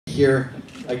Here,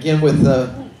 again with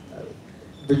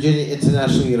Virginia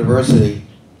International University.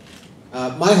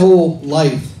 My whole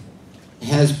life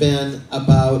has been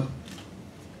about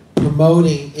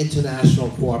promoting international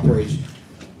cooperation.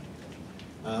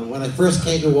 When I first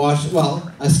came to Washington,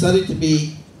 well, I studied to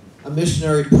be a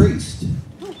missionary priest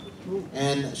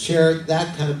and shared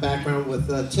that kind of background with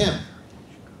Tim.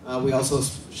 We also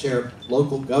share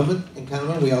local government in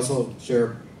common. We also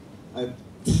share a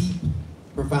deep,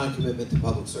 profound commitment to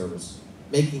public service,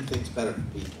 making things better for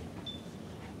people.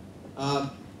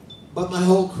 But my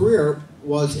whole career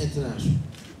was international.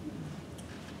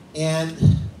 And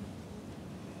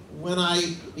when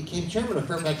I became chairman of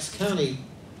Fairfax County,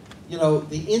 you know,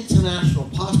 the international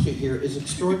posture here is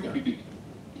extraordinary.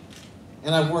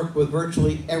 And I've worked with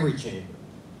virtually every chamber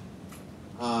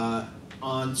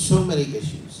on so many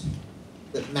issues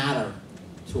that matter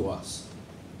to us.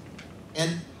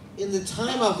 And in the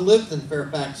time I've lived in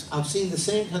Fairfax, I've seen the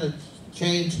same kind of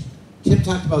change Tim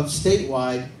talked about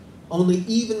statewide, only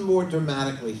even more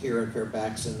dramatically here in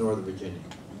Fairfax and Northern Virginia.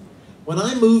 When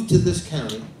I moved to this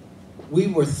county, we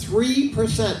were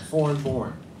 3% foreign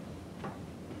born.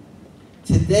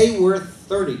 Today we're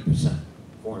 30%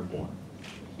 foreign born.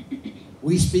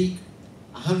 We speak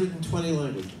 120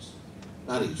 languages.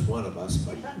 Not each one of us,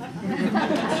 but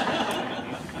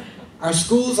our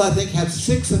schools, I think, have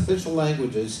 6 official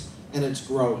languages, and it's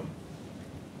growing.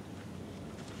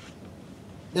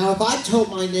 Now, if I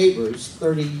told my neighbors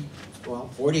 40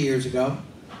 years ago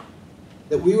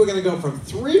that we were going to go from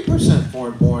 3%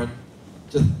 foreign born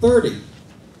to 30,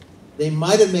 they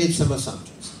might have made some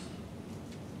assumptions.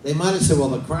 They might have said, well,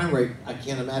 the crime rate, I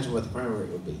can't imagine what the crime rate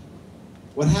would be.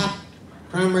 What happened?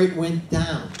 Crime rate went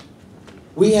down.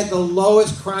 We had the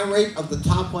lowest crime rate of the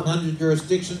top 100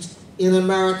 jurisdictions in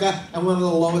America and one of the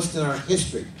lowest in our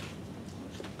history.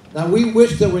 Now, we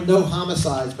wish there were no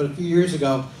homicides, but a few years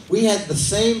ago, we had the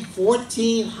same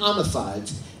 14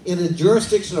 homicides in a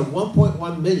jurisdiction of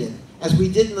 1.1 million as we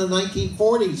did in the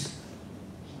 1940s.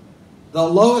 The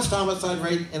lowest homicide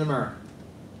rate in America.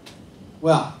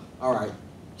 Well, all right,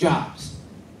 jobs.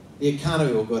 The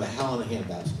economy will go to hell in a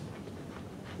handbasket.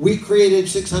 We created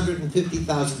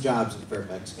 650,000 jobs in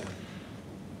Fairfax County.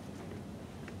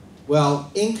 Well,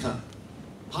 income,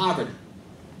 poverty.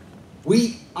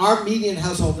 Our median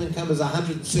household income is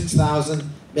 $106,000,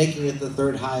 making it the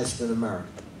 3rd highest in America.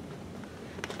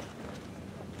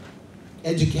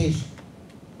 Education,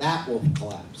 that will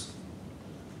collapse.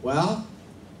 Well,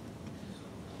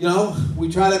 you know,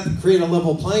 we try to create a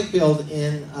level playing field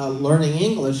in learning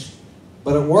English,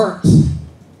 but it works.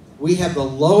 We have the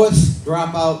lowest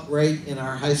dropout rate in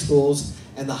our high schools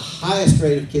and the highest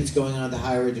rate of kids going on to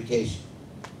higher education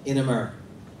in America.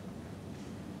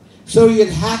 So you'd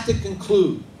have to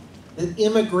conclude that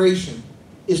immigration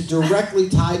is directly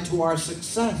tied to our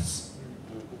success.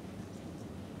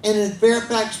 And in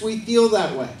Fairfax, we feel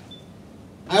that way.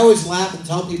 I always laugh and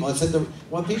tell people, I said,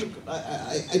 when people,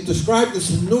 I describe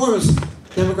this enormous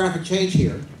demographic change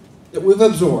here that we've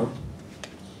absorbed,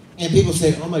 and people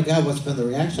say, oh my God, what's been the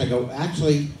reaction? I go,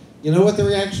 actually, you know what the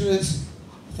reaction is?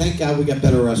 Thank God we got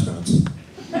better restaurants.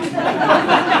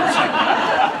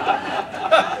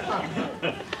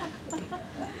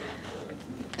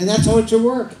 And that's how it should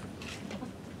work.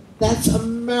 That's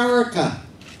America.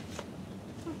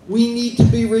 We need to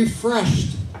be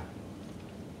refreshed.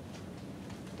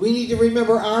 We need to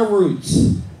remember our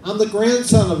roots. I'm the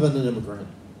grandson of an immigrant,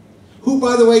 who,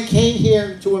 by the way, came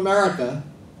here to America,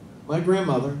 my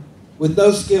grandmother, with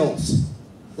no skills.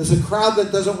 There's a crowd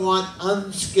that doesn't want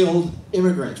unskilled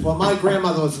immigrants. Well, my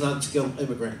grandmother was an unskilled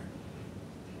immigrant.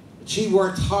 She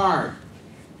worked hard.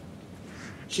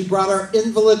 She brought her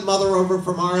invalid mother over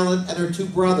from Ireland and her 2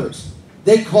 brothers.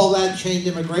 They call that chained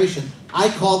immigration. I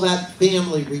call that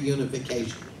family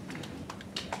reunification.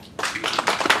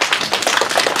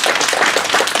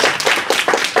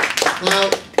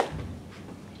 Now,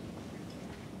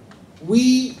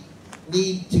 we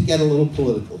need to get a little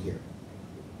political here.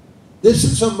 This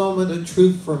is a moment of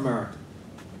truth for America.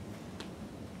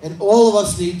 And all of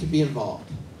us need to be involved,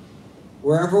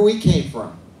 wherever we came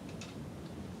from.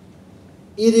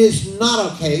 It is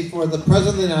not okay for the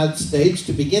President of the United States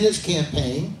to begin his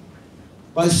campaign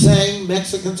by saying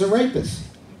Mexicans are rapists.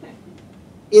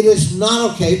 It is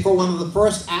not okay for one of the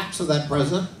first acts of that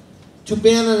president to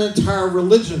ban an entire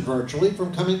religion virtually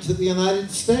from coming to the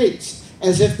United States,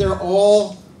 as if they're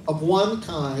all of one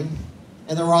kind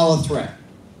and they're all a threat.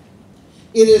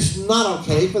 It is not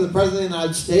okay for the President of the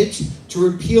United States to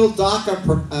repeal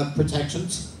DACA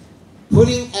protections,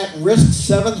 putting at risk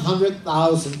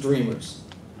 700,000 dreamers,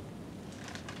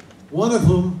 one of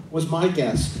whom was my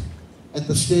guest at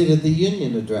the State of the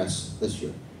Union address this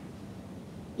year.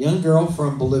 young girl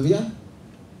from Bolivia.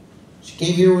 She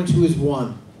came here when she was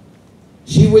 1.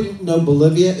 She wouldn't know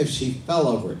Bolivia if she fell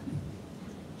over it.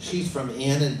 She's from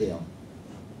Annandale.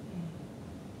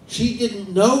 She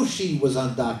didn't know she was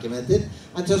undocumented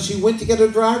until she went to get her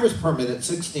driver's permit at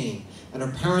 16. And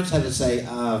her parents had to say,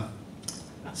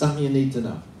 something you need to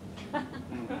know.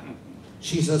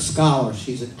 She's a scholar.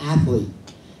 She's an athlete.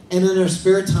 And in her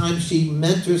spare time, she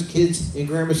mentors kids in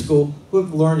grammar school who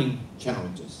have learning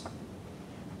challenges.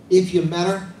 If you met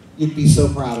her, you'd be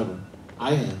so proud of her.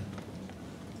 I am.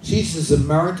 She's as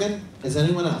American as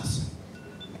anyone else.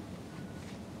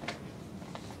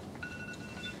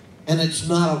 And it's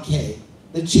not okay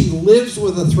that she lives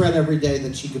with a threat every day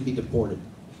that she could be deported.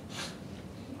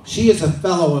 She is a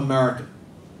fellow American,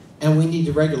 and we need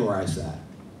to regularize that.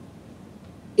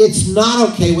 It's not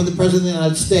okay when the President of the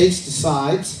United States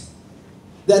decides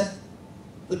that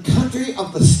the country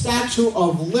of the Statue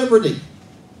of Liberty,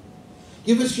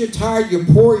 give us your tired, your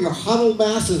poor, your huddled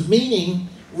masses, meaning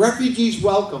refugees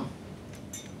welcome.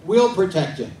 We'll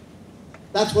protect you.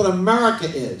 That's what America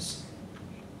is.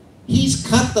 He's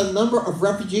cut the number of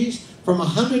refugees from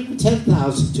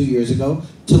 110,000 2 years ago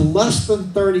to less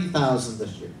than 30,000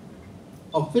 this year,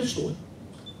 officially.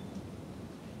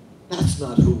 That's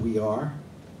not who we are.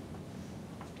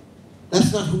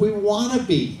 That's not who we want to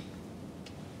be.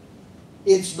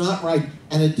 It's not right,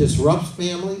 and it disrupts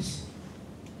families,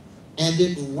 and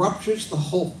it ruptures the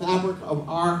whole fabric of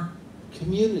our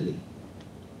community.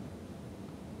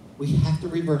 We have to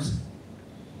reverse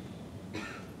it.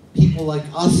 People like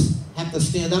us have to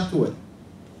stand up to it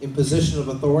in position of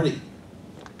authority.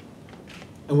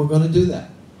 And we're going to do that.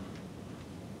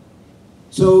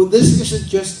 So this isn't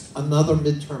just another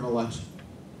midterm election.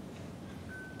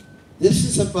 This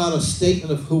is about a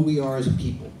statement of who we are as a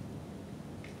people.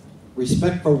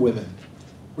 Respect for women.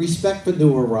 Respect for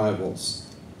new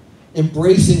arrivals.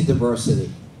 Embracing diversity.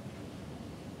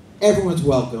 Everyone's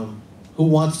welcome who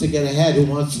wants to get ahead, who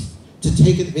wants to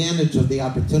take advantage of the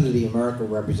opportunity America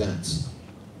represents.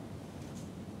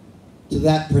 To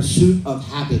that pursuit of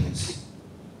happiness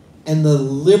and the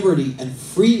liberty and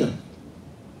freedom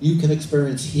you can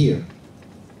experience here.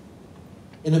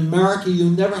 In America, you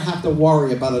never have to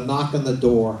worry about a knock on the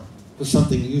door for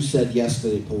something you said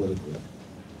yesterday politically.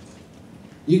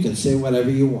 You can say whatever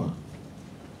you want.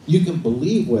 You can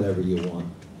believe whatever you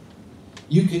want.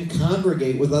 You can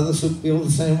congregate with others who feel the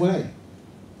same way.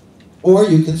 Or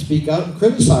you can speak out and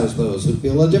criticize those who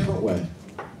feel a different way.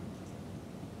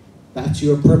 That's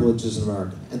your privilege as an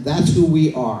American, and that's who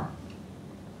we are.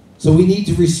 So we need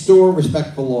to restore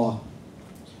respect for law.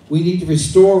 We need to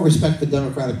restore respect for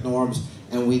democratic norms,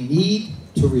 and we need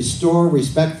to restore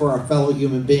respect for our fellow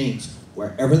human beings,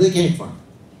 wherever they came from,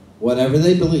 whatever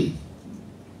they believe,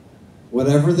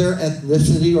 whatever their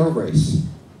ethnicity or race.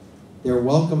 They're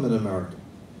welcome in America.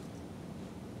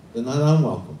 They're not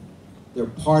unwelcome. They're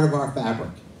part of our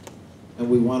fabric, and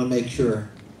we want to make sure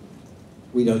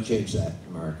we don't change that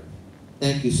in America.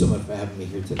 Thank you so much for having me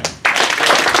here today.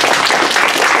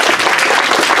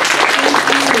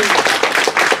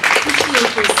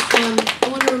 Appreciate this. I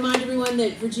want to remind everyone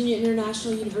that Virginia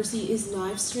International University is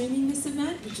live streaming this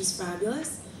event, which is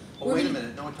fabulous. Oh, wait a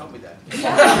minute. No one told me that.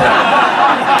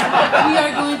 We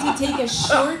are going to take a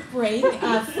short break,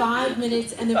 5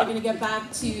 minutes, and then we're going to get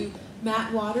back to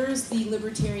Matt Waters, the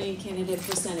Libertarian candidate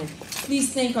for Senate.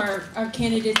 Please thank our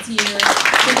candidates here.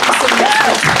 Thank you so much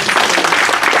for coming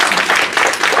today.